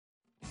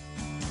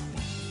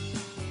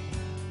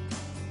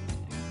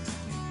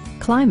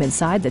Climb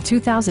inside the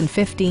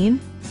 2015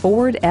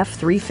 Ford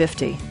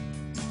F-350.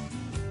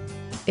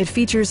 It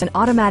features an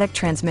automatic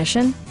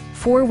transmission,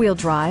 four-wheel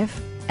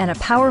drive, and a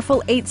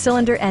powerful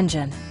 8-cylinder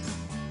engine.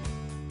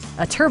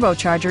 A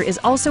turbocharger is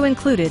also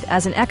included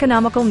as an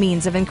economical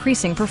means of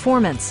increasing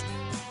performance.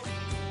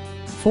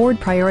 Ford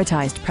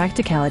prioritized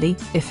practicality,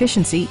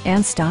 efficiency,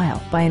 and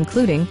style by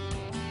including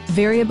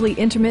variably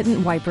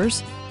intermittent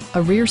wipers,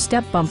 a rear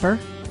step bumper,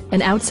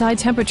 an outside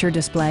temperature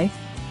display,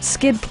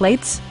 skid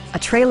plates, a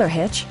trailer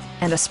hitch,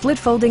 and a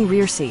split-folding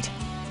rear seat.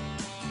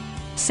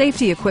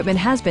 Safety equipment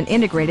has been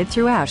integrated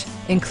throughout,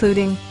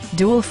 including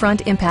dual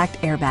front impact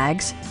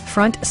airbags,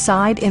 front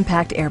side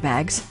impact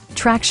airbags,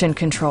 traction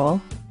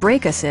control,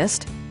 brake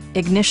assist,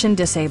 ignition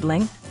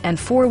disabling, and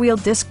four-wheel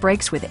disc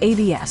brakes with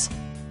ABS.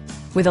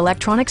 With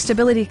electronic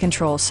stability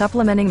control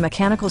supplementing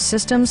mechanical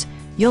systems,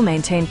 you'll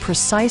maintain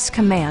precise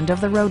command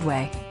of the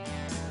roadway.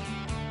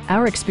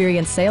 Our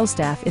experienced sales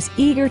staff is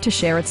eager to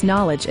share its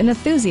knowledge and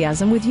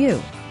enthusiasm with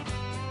you.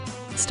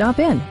 Stop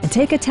in and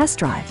take a test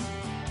drive.